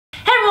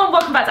everyone,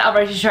 welcome back to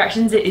Outrageous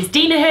Interactions. It is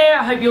Dina here.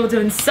 I hope you're all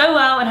doing so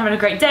well and having a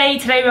great day.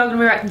 Today we are going to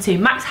be reacting to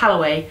Max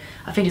Holloway,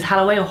 I think it's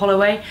Holloway or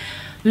Holloway,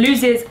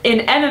 loses in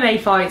MMA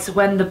fights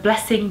when the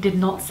blessing did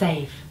not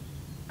save.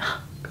 Oh,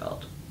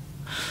 God.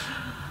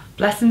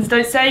 Blessings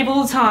don't save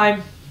all the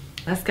time.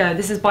 Let's go.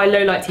 This is by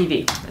Lowlight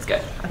TV. Let's go.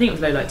 I think it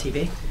was Lowlight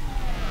TV.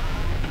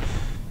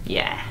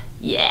 Yeah.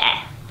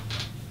 Yeah.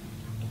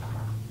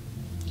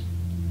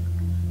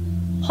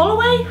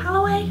 Holloway?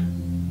 Holloway?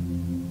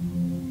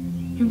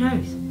 Who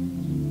knows?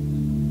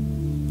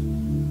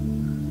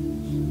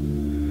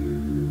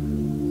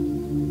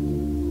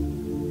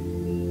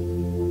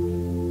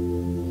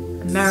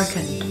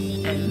 American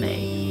MMA.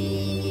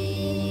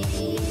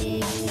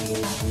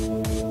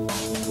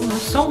 Oh, the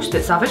song's a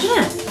bit savage, isn't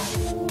it?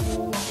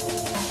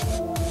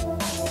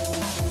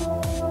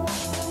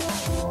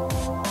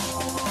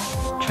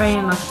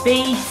 Training like a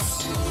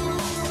beast.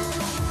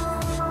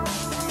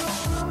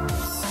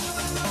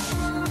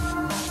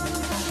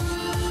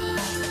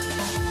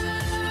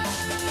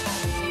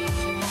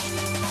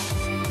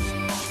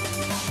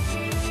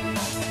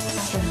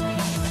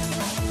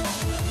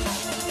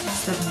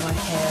 Seven white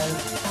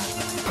hairs.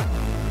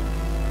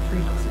 3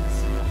 losses.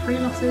 3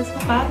 losses.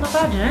 Not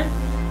bad, you know?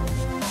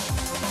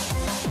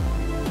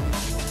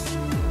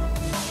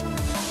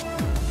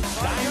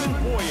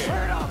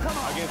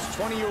 Against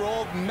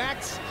 20-year-old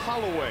Max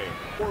Holloway.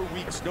 4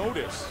 weeks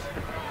notice.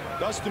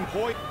 Dustin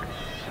Poirier.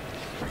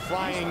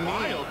 Flying knee.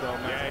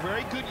 Yeah,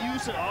 very good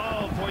use of,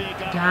 oh, Poirier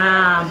got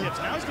the hips.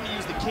 Now he's going to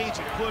use the cage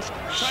and push.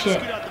 Try Shit. to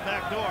scoot out the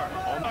back door.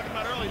 Oh, I'm talking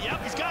about earlier.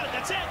 Yep, he's got it.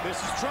 That's it. This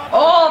is trouble.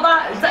 Oh,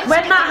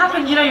 when that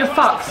happened, you know you're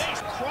fucked.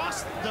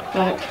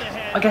 Well,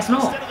 I guess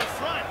not.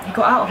 He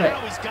got out of it.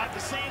 He's got the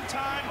same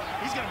time.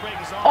 He's going to break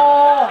his arm.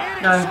 Oh,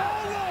 no.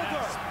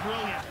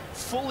 Brilliant.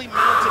 Fully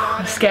mounted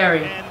on. It's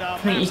scary. I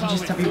think you can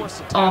just have your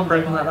arm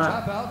broken like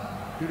that. Tap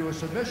out due to a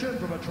submission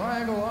from a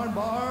triangle arm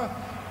bar,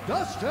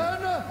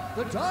 Dustin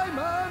the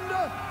Diamond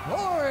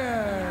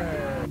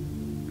Poirier.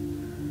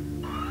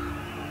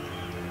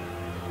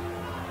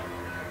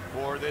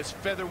 For this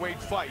featherweight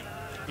fight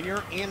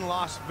here in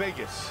Las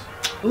Vegas.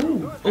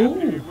 Ooh,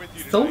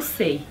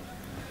 saucy.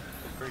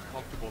 Very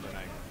comfortable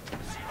tonight.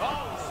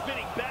 Oh,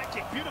 spinning back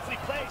kick, beautifully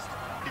placed.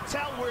 You can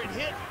tell where it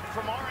hit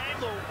from our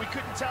angle. We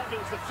couldn't tell if it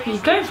was the face.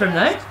 He's going for him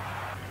though.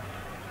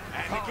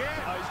 And again.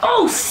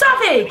 Oh,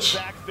 savage!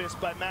 Back fist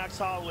by Max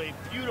Holloway,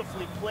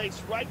 beautifully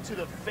placed right to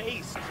the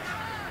face.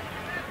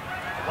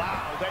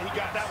 Wow, that he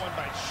got that one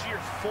by sheer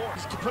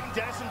force. Putting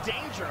Dennis in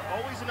danger,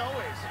 always and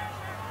always.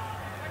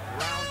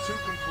 Round 2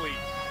 complete.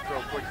 Throw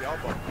a quick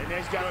elbow. And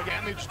then he's got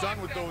damage done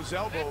with those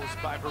elbows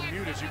by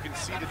Bermudez. You can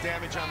see the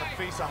damage on the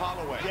face of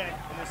Holloway. Yeah,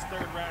 in this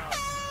 3rd round.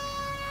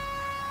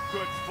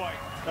 Good fight.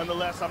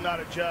 Nonetheless, I'm not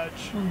a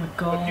judge. Oh my A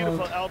God.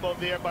 beautiful elbow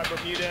there by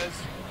Bermudez.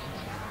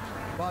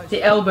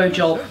 The elbow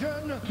job.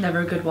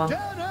 Never a good one.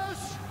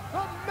 Dennis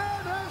the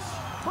Menace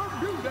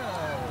Bermudez.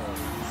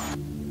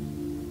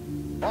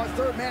 Our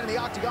 3rd man in the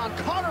octagon,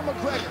 Conor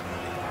McGregor.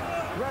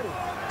 Ready.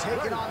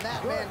 Taking on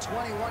that man,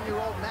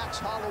 21-year-old Max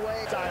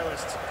Holloway.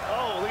 Stylist.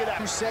 Oh, look at that.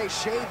 You say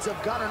shades of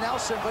Gunnar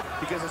Nelson, but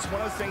because it's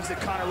one of the things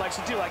that Conor likes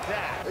to do like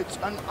that. It's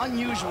an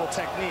unusual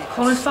technique.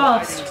 Conor's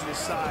fast. Sliding to the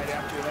side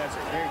after that.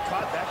 There, he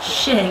caught that kick.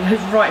 Shit, he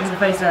goes right into the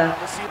face there.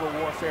 Let's see the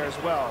warfare as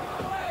well.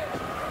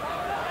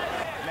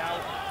 Now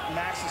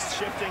Max is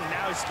shifting.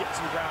 Now he's getting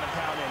some ground and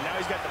pound in. Now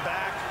he's got the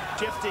back.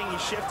 Shifting,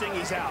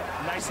 he's out.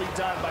 Nicely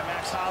done by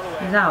Max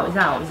Holloway.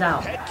 He's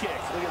out. Head kick.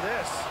 Look at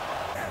this.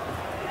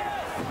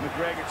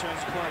 McGregor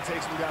turns the corner,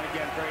 takes him down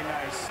again. Very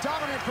nice.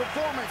 dominant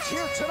performance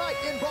here tonight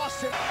in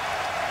Boston.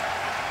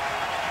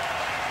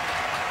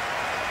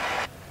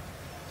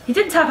 He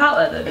didn't tap out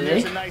there though, did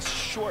There's he? a nice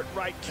short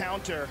right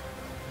counter.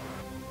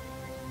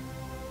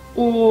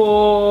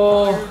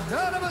 Oh.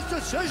 Unanimous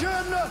decision,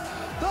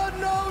 the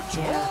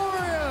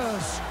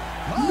notorious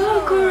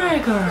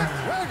McGregor.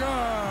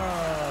 McGregor.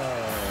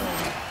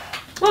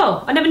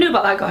 Well, I never knew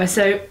about that guy,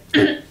 so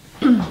I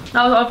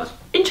was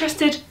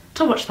interested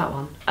to watch that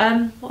one.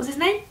 What was his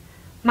name?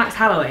 Max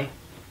Holloway.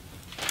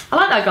 I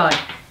like that guy.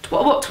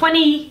 What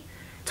 20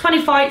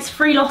 fights,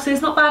 3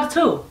 losses, not bad at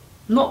all.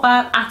 Not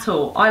bad at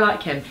all. I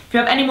like him. If you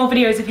have any more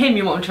videos of him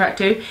you want to react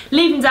to,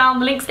 leave them down,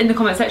 the links in the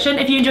comment section.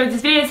 If you enjoyed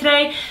this video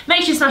today, make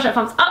sure you smash that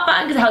thumbs up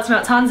button because it helps me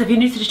out tons. If you're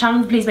new to this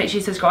channel, please make sure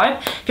you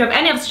subscribe. If you have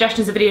any other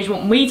suggestions of videos you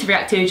want me to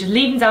react to, just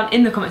leave them down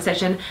in the comment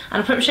section and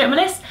I'll put them straight on my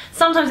list.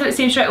 Sometimes I don't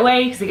see them straight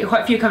away because I get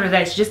quite a few coming a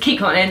day, so just keep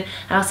commenting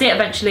and I'll see it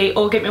eventually,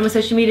 or get me on my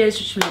social medias,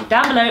 which will be linked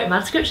down below in my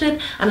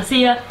description, and I'll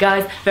see you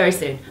guys very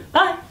soon.